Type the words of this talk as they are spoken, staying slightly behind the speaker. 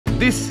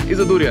This is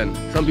a durian.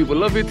 Some people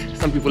love it,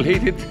 some people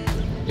hate it.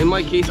 In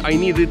my case, I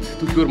need it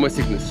to cure my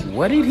sickness.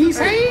 What did he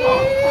say?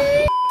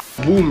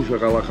 Boom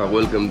shakalaka,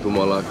 welcome to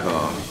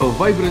Malacca. A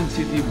vibrant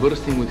city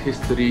bursting with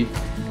history,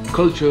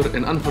 culture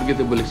and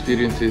unforgettable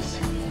experiences.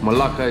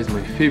 Malacca is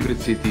my favorite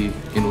city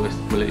in West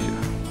Malaysia.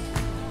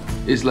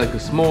 It's like a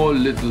small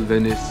little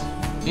Venice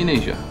in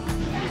Asia.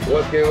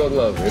 What can you not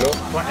love, you know?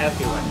 What else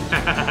you want?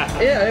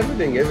 Yeah,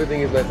 everything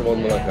is nice about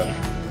Malacca.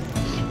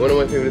 One of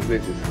my favorite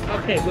places.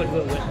 Okay, good.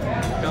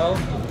 So,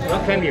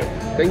 welcome you.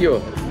 Thank you.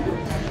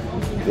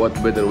 What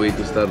better way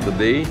to start the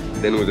day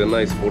than with a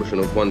nice portion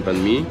of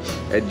wonton mee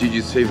at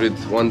Gigi's favorite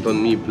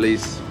wonton mee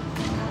place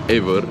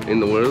ever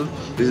in the world.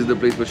 This is the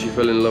place where she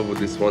fell in love with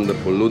these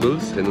wonderful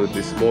noodles and with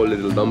these small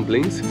little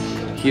dumplings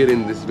here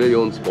in this very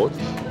own spot.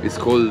 It's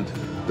called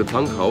the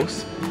Tank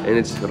House and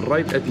it's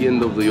right at the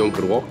end of the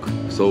Yonker Walk,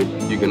 so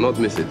you cannot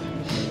miss it.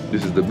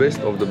 This is the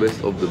best of the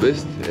best of the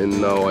best, and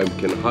now I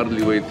can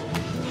hardly wait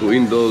to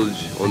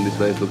indulge on this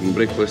nice looking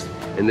breakfast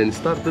and then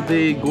start the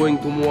day going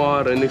to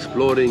Muar and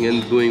exploring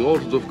and doing all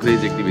sorts of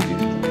crazy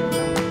activities.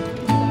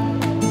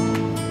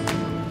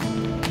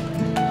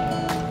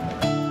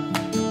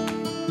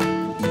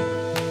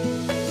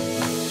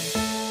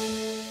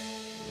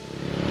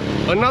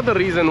 Another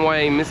reason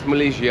why I miss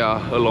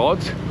Malaysia a lot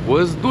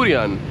was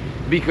durian,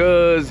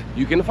 because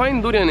you can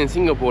find durian in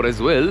Singapore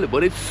as well,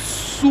 but it's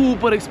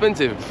super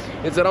expensive.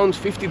 It's around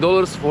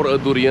 $50 for a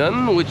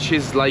durian, which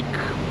is like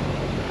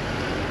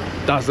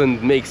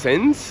doesn't make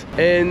sense.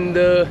 And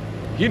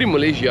here in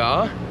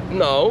Malaysia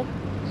now,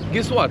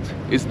 guess what,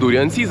 it's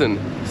durian season.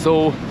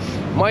 So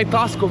my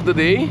task of the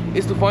day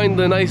is to find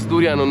a nice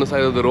durian on the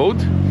side of the road,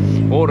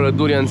 or a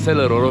durian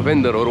seller or a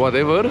vendor or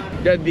whatever.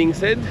 That being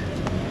said,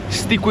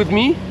 stick with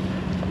me.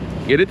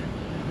 Get it?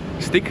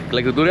 Stick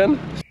like the durian.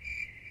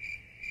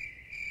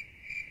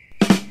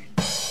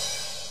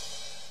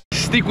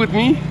 Stick with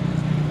me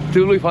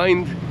till we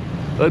find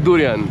a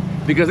durian,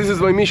 because this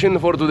is my mission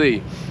for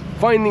today.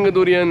 Finding a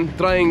durian,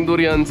 trying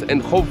durians,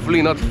 and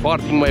hopefully not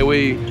farting my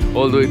way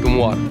all the way to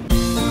Muar.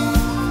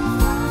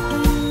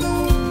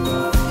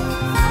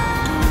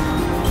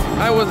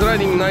 I was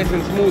riding nice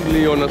and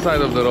smoothly on the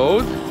side of the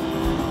road,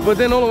 but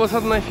then all of a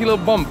sudden I feel a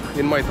bump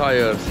in my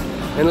tires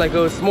and like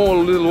a small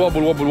little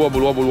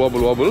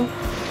wobble.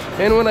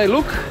 And when I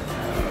look,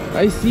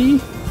 I see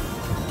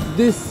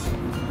this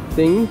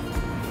thing,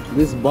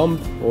 this bump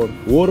or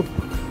warp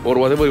or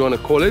whatever you want to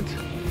call it,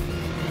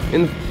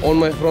 on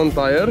my front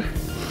tire.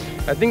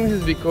 I think this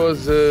is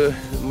because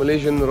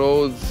Malaysian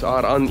roads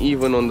are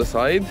uneven on the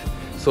side,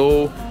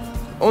 so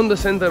on the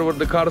center where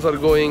the cars are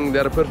going, they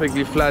are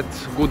perfectly flat,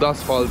 good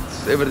asphalt,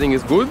 everything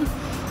is good,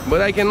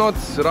 but I cannot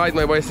ride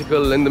my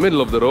bicycle in the middle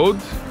of the road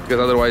because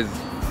otherwise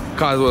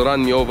cars will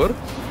run me over.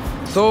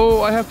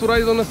 So I have to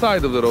ride on the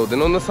side of the road,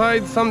 and on the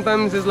side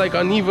sometimes it's like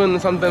uneven,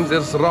 sometimes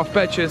there's rough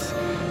patches,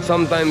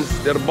 sometimes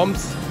there are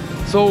bumps.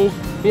 So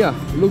yeah,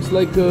 looks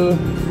like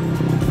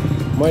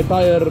my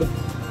tire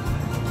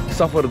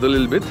suffered a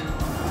little bit,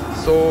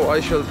 so I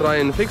shall try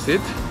and fix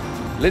it.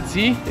 Let's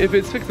see if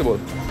it's fixable.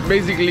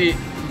 Basically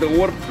the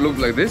warp looks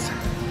like this.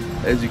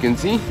 As you can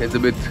see, it's a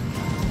bit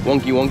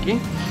wonky.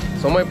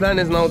 So my plan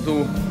is now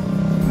to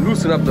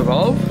loosen up the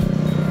valve,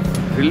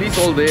 release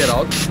all the air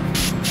out,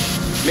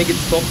 make it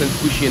soft and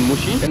squishy and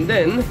mushy, and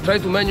then try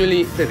to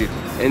manually set it,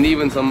 and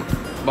even some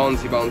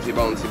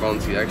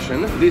bouncy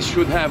action. This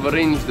should have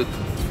arranged the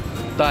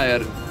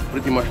tire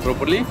pretty much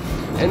properly.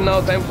 And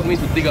now time for me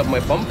to dig up my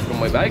pump from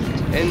my bag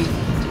and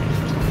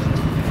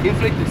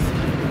inflate this.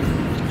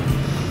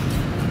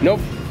 Nope.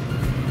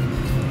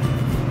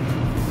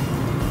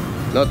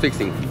 Not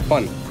fixing.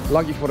 Fun.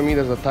 Lucky for me,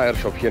 there's a tire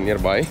shop here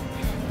nearby.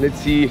 Let's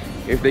see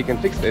if they can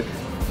fix it.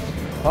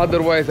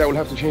 Otherwise I will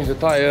have to change the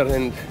tire,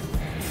 and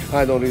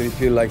I don't really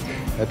feel like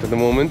that at the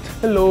moment.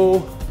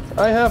 Hello,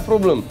 I have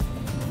problem.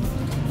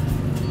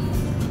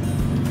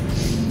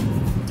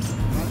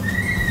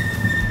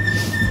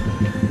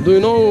 Do you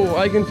know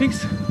I can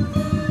fix?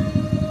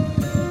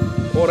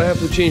 Or I have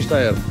to change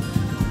tire?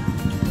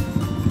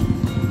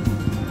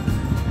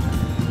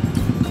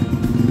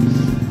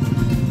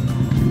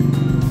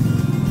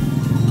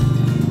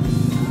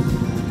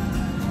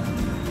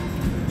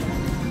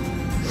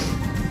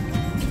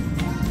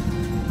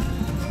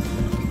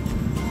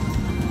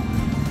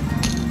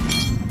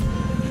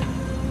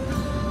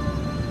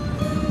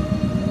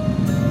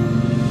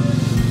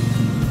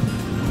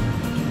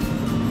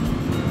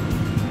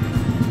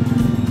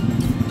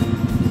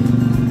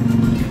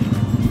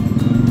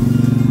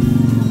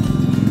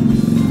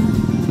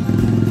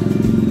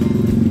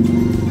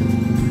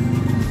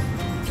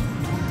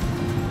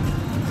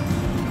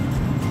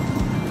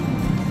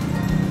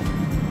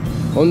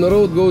 On the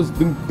road goes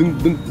dunk,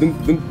 dunk, dunk,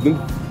 dunk, dunk, dunk,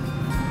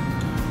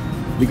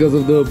 because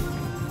of the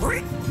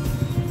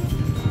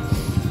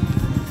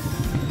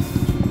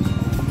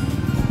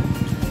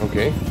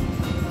okay,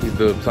 he's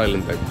the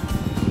silent type.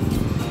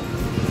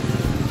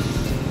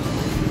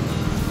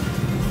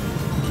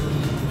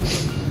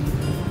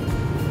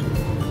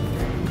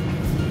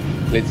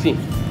 Let's see.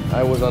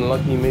 I was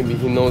unlucky, maybe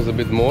he knows a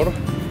bit more.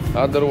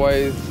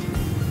 Otherwise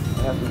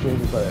I have to change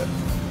the tire.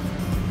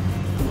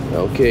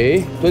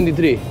 Okay,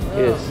 23,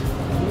 yes.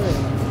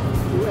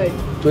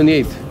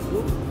 28.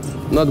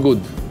 Not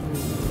good.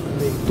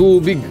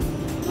 Too big.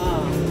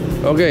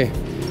 Okay,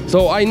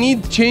 so I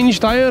need change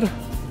tire.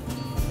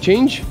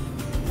 Change.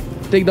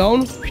 Take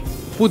down.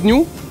 Put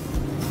new.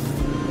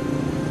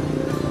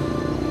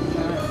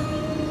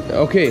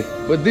 Okay,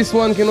 but this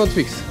one cannot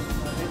fix.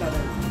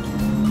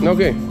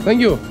 Okay, thank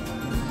you.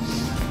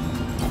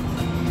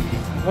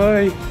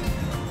 Hi.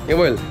 Yeah,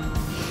 well,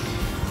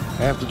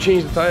 I have to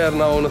change the tire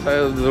now on the side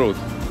of the road.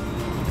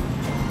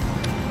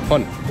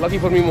 Fun. Lucky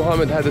for me,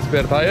 Mohammed had a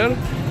spare tire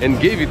and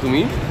gave it to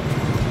me,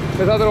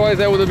 but otherwise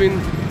I would have been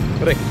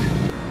wrecked.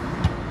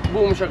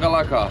 Boom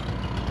shakalaka.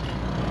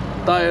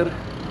 Tire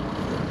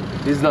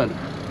is done.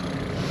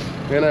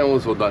 And I'm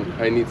also done.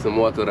 I need some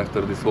water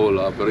after this whole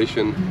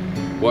operation.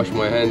 Wash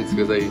my hands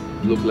because I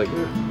look like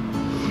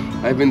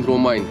I've been through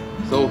mine.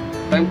 So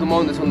time to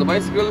mount this on the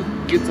bicycle,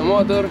 get some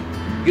water,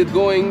 get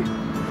going,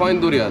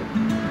 find durian.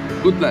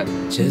 Good plan.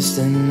 Just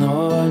an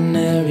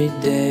ordinary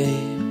day.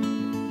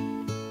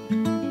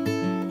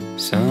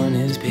 Sun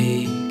is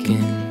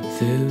peeking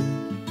through.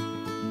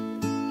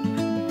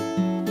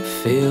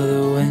 Feel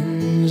the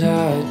winds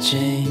are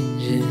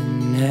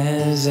changing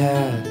as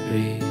I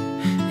breathe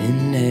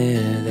in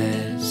air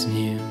that's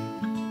new.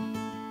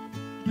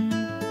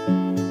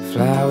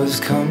 Flowers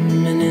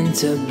coming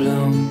into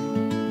bloom.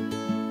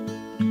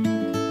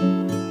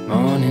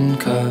 Morning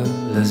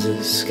colors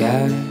of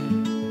sky.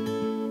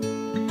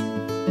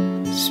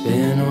 It's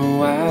been a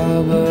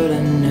while, but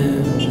I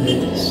knew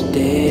this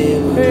day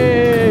would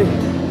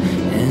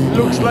come.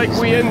 Looks like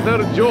we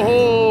entered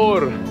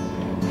Johor.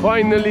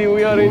 Finally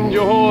we are in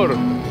Johor.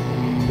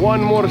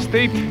 One more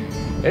state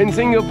and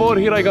Singapore,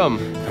 here I come.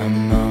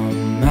 I'm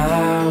on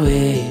my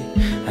way.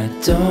 I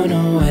don't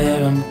know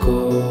where I'm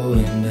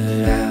going,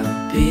 but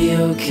I'll be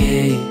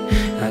okay.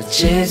 I'll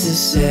chase the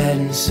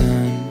setting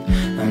sun.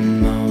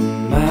 I'm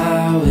on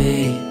my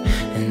way,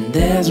 and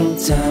there's no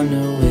time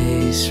to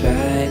waste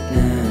right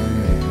now.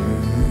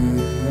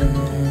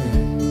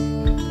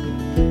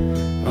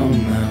 On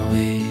my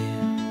way.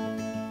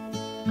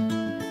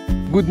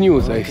 Good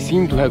news, I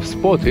seem to have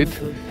spotted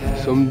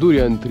some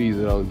durian trees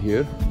around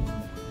here,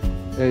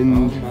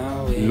 and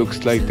it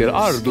looks like there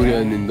are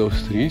durian in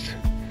those trees.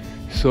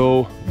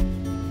 So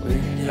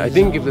I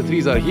think if the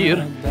trees are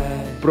here,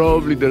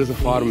 probably there's a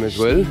farm as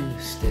well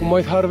who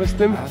might harvest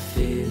them,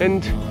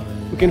 and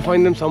we can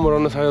find them somewhere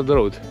on the side of the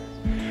road.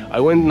 I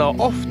went now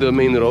off the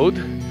main road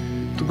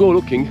to go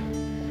looking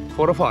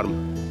for a farm.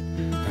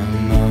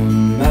 I'm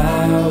on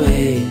my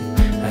way.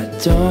 I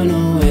don't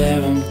know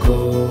where I'm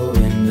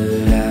going,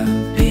 but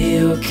I'll be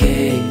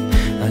okay.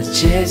 I'll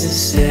chase the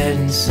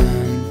setting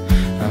sun.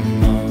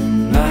 I'm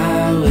on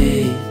my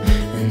way,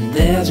 and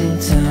there's no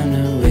time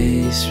to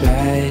waste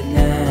right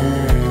now.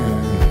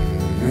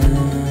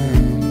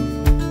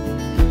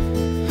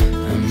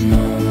 I'm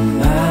on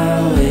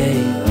my way.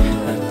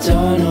 I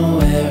don't know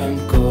where I'm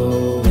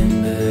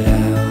going, but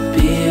I'll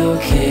be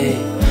okay.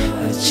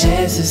 I'll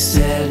chase the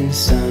setting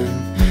sun.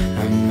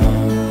 I'm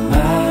on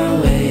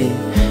my way,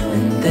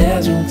 and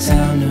there's no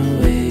time to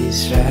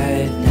waste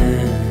right now.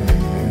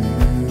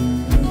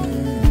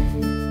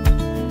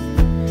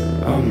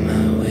 On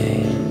my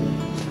way.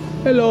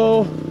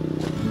 Hello.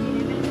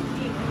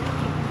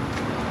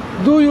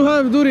 Do you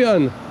have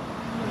durian? I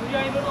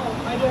don't know.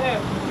 I don't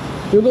have.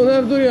 You don't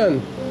have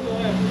durian?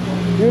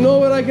 You know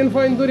where I can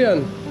find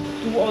durian?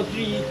 2 or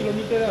 3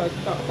 kilometers.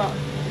 Tak.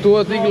 2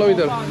 or 3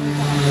 kilometers.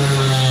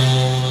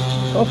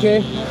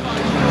 Okay.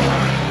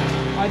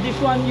 This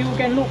one you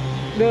can look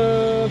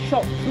the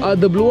shop.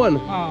 The blue one?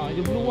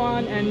 The blue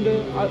one and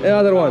the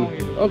other one.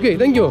 Okay,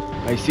 thank you.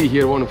 I see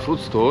here one fruit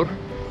store.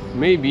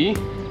 Maybe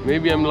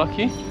I'm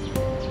lucky.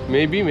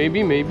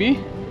 Maybe.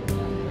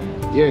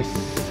 Yes,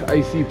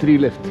 I see 3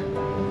 left.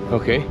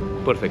 Okay,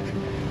 perfect.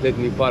 Let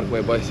me park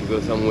my bicycle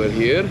somewhere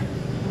here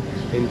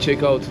and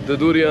check out the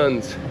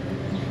durians.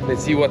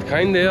 Let's see what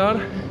kind they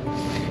are.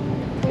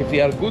 If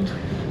they are good,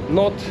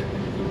 not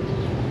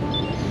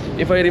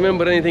if I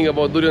remember anything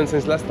about durian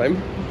since last time.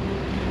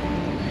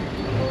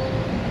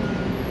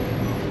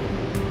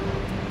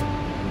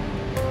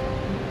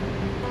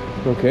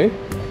 Okay,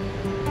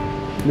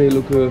 they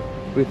look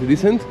pretty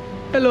decent.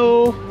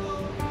 Hello,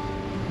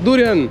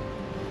 durian.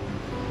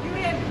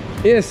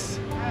 Yes.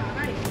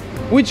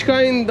 Which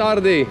kind are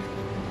they?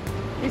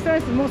 This one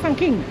is Musang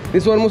King.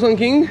 This one Musang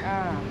King,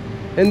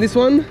 and this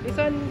one? This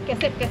one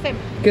Kesep.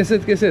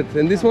 Keset.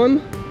 And this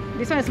one?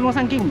 This one is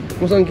Musang King.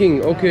 Musang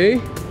King. Okay.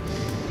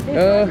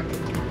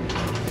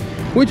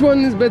 Which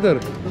one is better?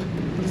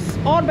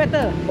 All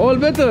better. All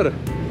better.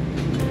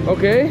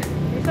 Okay.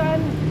 This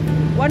one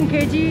 1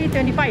 kg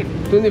 25.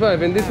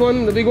 25. And this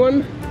one, the big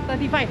one?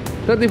 35.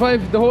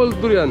 35. The whole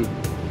durian.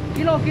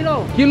 Kilo.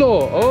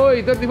 Kilo.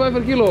 Oh, 35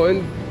 per kilo.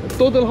 And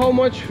total how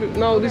much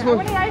now? This one?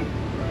 1.7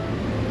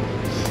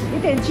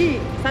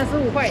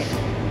 35块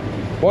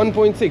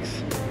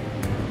 1.6.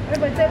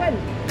 1.7.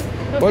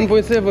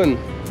 1.7.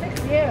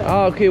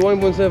 Yeah. Okay,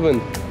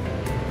 1.7.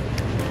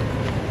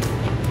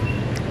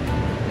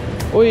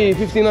 Oi,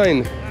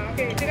 59.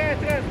 Okay,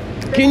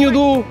 Can you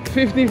do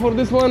 50 for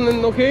this one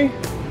and okay?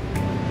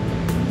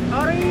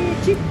 Very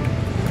cheap.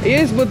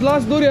 Yes, but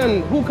last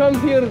durian, who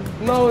comes here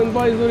now and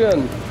buys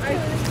durian?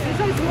 This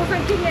one is more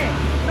than king, eh?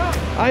 No.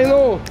 I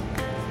know.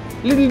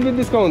 Little bit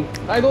discount.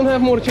 I don't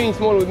have more change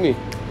small with me.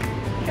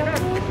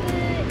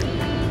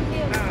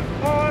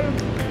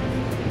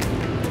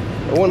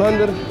 All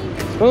 100.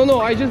 No,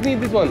 no, I just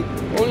need this one.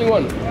 Only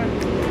one.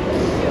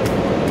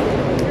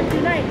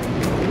 59.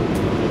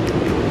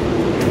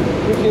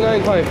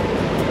 59.5.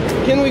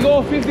 Can we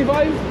go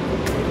 55?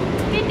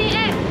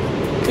 58.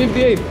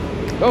 58.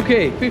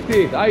 Okay,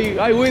 58.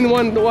 I win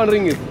one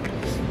ringgit.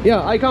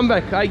 Yeah, I come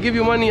back. I give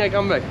you money, I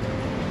come back.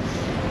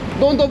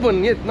 Don't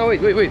open yet. No,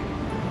 wait.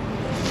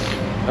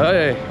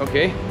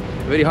 Okay.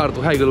 Very hard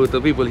to haggle with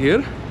the people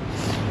here.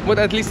 But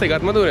at least I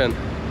got my durian.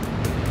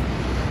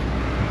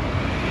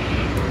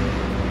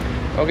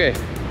 Okay.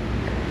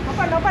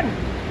 Open.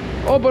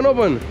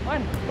 Open.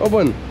 One.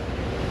 Open.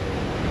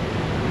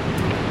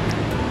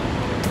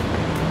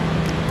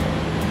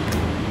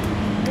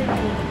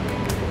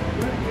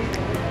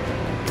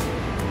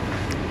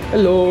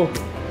 Hello.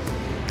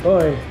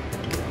 Hi.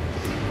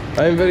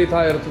 I am very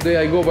tired today.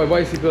 I go by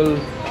bicycle.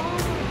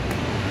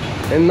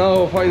 And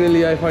now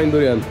finally I find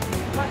durian.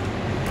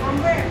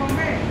 From where?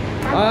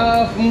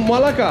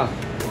 Malacca.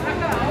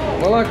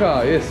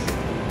 Malacca, yes.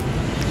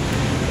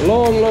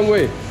 Long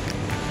way.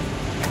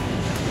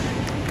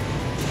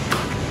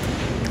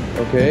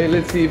 Okay,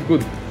 let's see if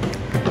good.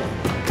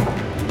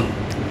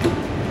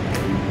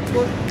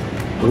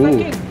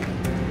 Ooh.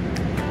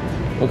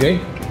 Okay,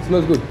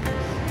 smells good.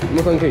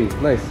 Musang King,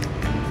 nice.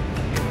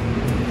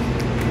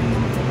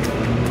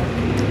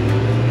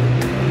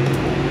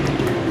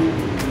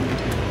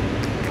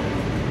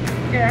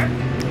 Yeah.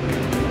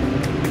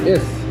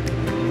 Yes.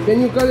 Can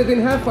you cut it in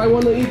half? I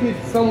want to eat it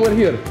somewhere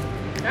here.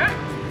 Huh?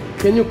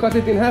 Can you cut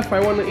it in half? I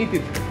want to eat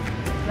it.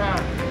 Nah.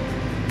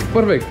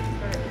 Perfect.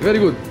 Very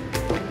good.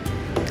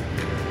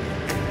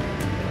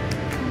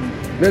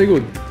 Very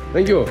good.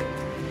 Thank you.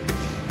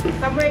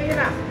 Somewhere here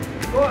lah.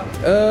 Go.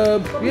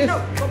 Yes.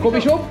 Coffee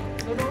shop?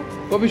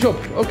 Coffee shop.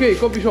 Okay,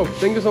 coffee shop.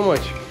 Thank you so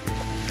much.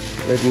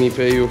 Let me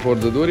pay you for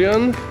the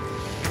durian.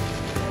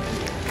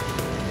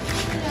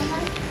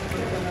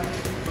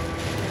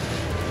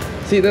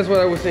 See, that's what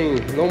I was saying.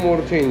 No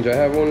more change. I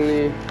have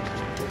only...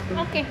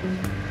 Okay.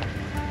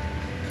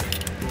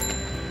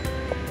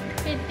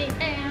 58.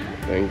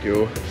 Thank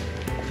you.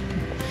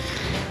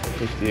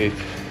 58.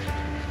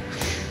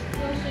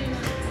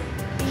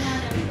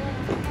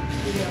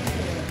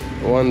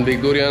 One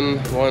big durian,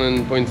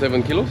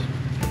 1.7 kilos.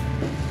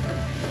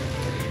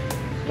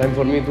 Time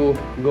for me to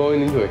go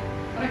and enjoy.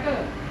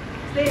 Malacca.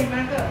 Stay in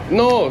Malacca.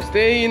 No,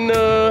 stay in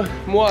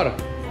Muar.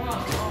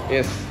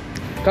 Yes.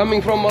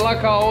 Coming from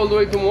Malacca all the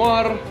way to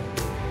Muar.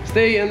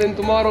 Stay and then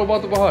tomorrow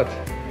Batu Pahat.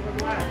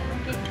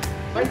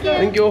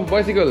 Thank you.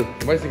 Bicycle.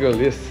 Bicycle,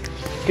 yes.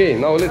 Okay,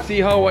 now let's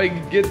see how I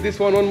get this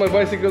one on my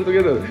bicycle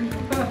together.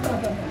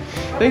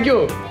 Thank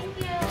you.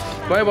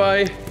 Bye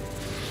bye.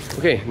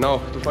 Okay, now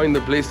to find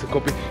the place to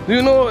copy. Do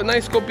you know a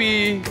nice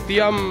kopi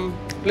tiam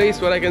place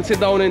where I can sit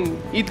down and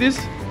eat this?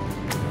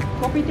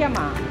 Kopi tiam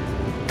ah.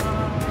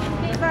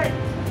 This side.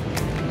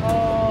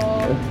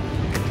 Oh.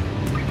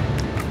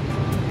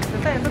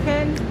 This side also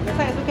can. This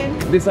side also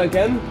can. This I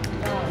can.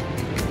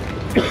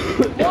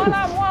 More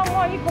lah,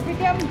 more. Eat kopi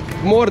tiam.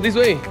 More this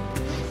way.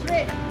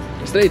 Straight.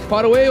 Straight.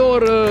 Far away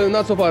or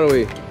not so far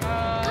away?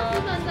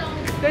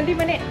 20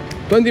 minutes.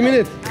 20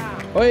 minutes.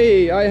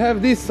 Hey, I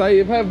have this.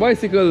 I have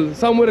bicycle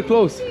somewhere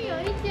close.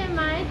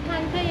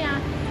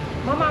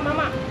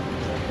 Mama.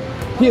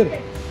 Here.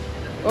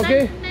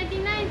 Okay.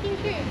 99进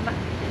去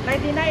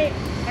 99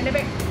 and the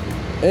back.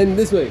 And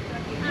this way.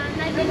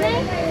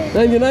 99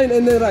 99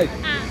 and then right.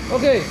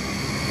 Okay.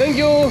 Thank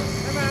you.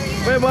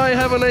 Bye bye.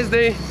 Have a nice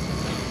day.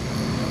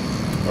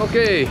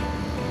 Okay.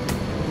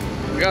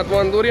 Got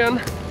one durian.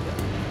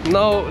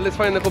 Now let's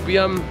find a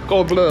kopitiam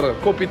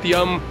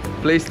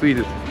place to eat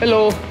it.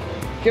 Hello.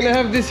 Can I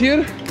have this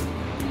here?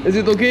 Is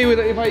it okay with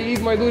if I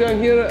eat my durian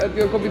here at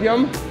your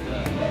kopitiam?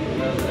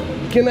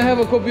 Can I have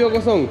a kopi o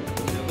kosong?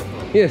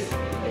 Yes.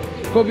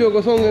 Kopi o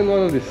kosong and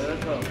one of this.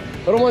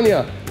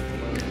 Romania.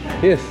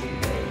 Yes.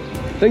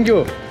 Thank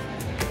you.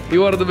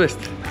 You are the best.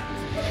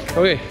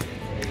 Okay.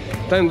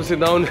 Time to sit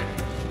down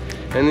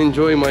and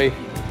enjoy my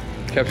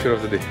capture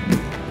of the day.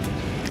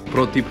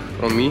 Pro tip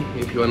from me: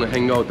 if you wanna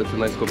hang out at a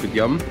nice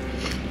kopitiam,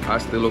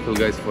 ask the local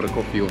guys for a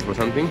coffee or for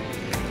something,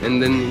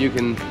 and then you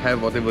can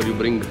have whatever you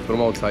bring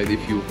from outside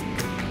if you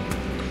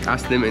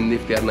ask them and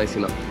if they are nice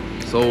enough.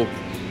 So,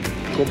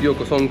 kopi o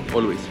kosong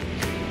always.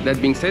 That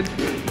being said,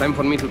 time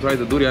for me to try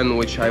the durian,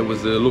 which I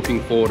was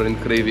looking for and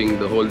craving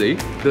the whole day.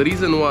 The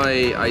reason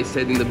why I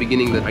said in the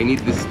beginning that I need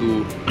this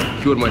to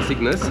cure my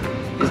sickness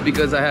is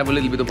because I have a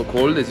little bit of a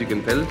cold, as you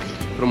can tell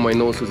from my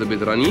nose who's a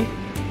bit runny.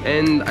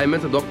 And I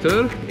met a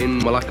doctor in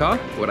Malacca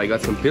where I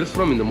got some pills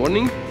from in the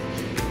morning,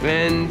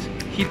 and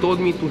he told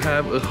me to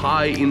have a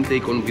high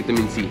intake on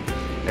vitamin C.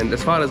 And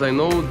as far as I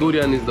know,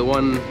 durian is the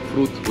one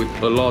fruit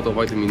with a lot of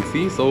vitamin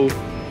C, so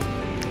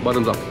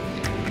bottoms up.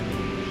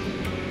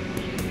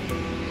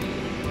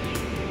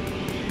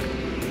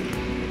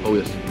 Oh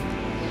yes.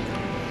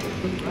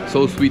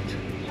 So sweet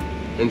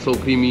and so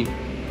creamy.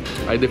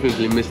 I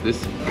definitely miss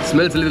this. It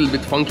smells a little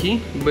bit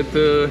funky, but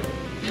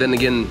then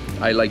again,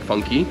 I like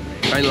funky.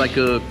 Kind of like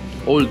a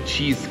old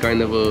cheese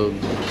kind of a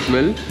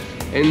smell.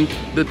 And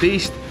the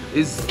taste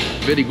is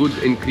very good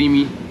and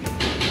creamy.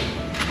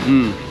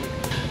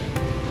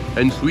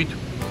 And sweet.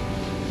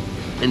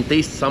 And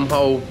tastes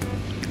somehow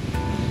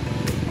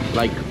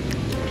like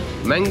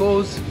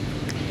mangoes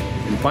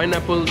and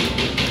pineapple.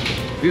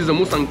 This is a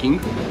Musang King,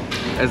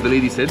 as the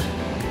lady said.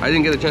 I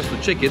didn't get a chance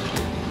to check it,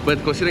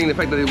 but considering the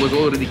fact that it was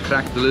already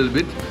cracked a little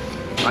bit,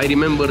 I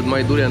remembered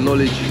my durian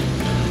knowledge.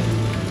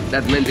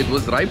 That meant it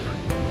was ripe.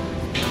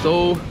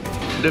 So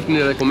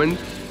definitely recommend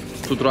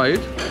to try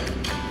it.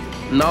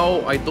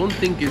 Now I don't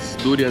think it's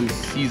durian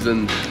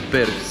season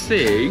per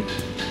se.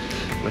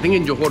 I think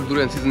in Johor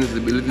durian season is a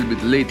little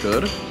bit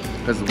later,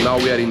 because now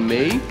we are in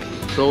May,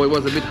 so it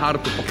was a bit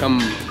hard to come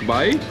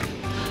by,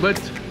 but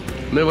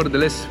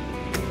nevertheless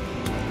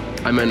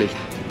I managed.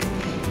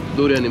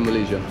 Durian in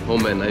Malaysia, oh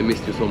man, I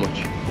missed you so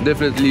much.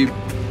 Definitely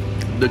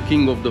the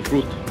king of the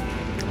fruit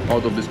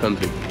out of this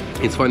country.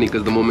 It's funny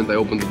because the moment I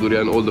open the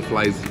durian, all the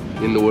flies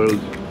in the world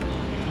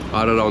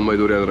are around my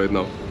durian right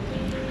now.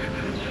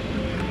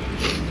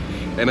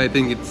 And I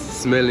think it's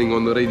smelling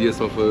on the radius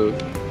of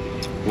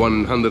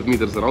 100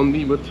 meters around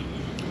me, but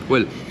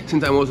well,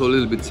 since I'm also a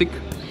little bit sick,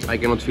 I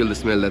cannot feel the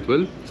smell that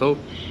well, so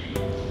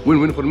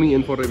win-win for me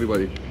and for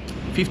everybody.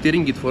 50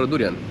 ringgit for a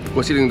durian,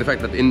 considering the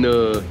fact that in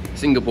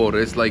Singapore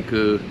it's like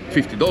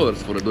 $50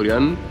 for a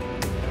durian.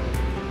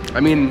 I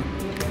mean,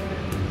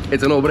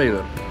 it's a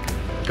no-brainer.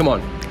 Come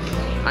on.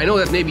 I know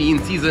that maybe in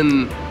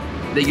season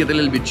they get a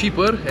little bit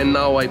cheaper, and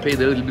now I paid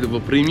a little bit of a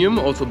premium,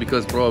 also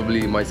because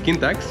probably my skin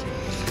tax.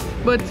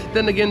 But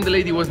then again, the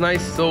lady was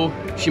nice, so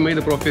she made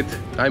a profit,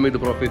 I made a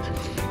profit,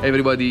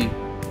 everybody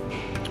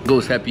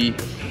goes happy.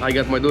 I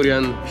got my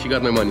durian, she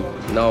got my money.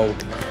 Now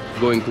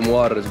going to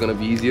Muar is gonna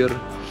be easier.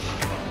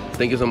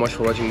 Thank you so much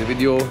for watching the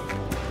video.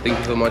 Thank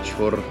you so much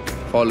for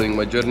following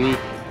my journey.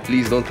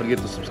 Please don't forget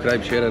to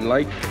subscribe, share and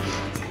like,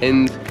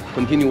 and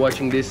continue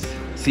watching this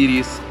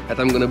series that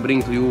I'm gonna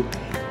bring to you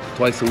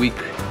twice a week.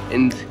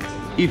 And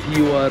if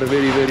you are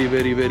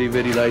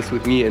very nice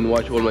with me and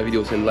watch all my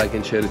videos and like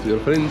and share it to your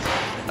friends,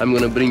 I'm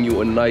gonna bring you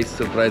a nice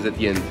surprise at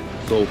the end.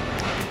 So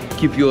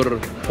keep your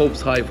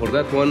hopes high for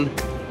that one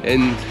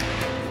and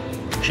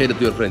share it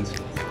to your friends.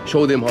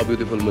 Show them how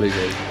beautiful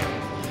Malaysia is.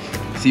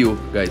 See you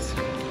guys.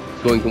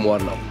 Going to Muar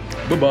now.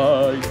 Bye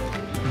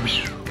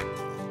bye.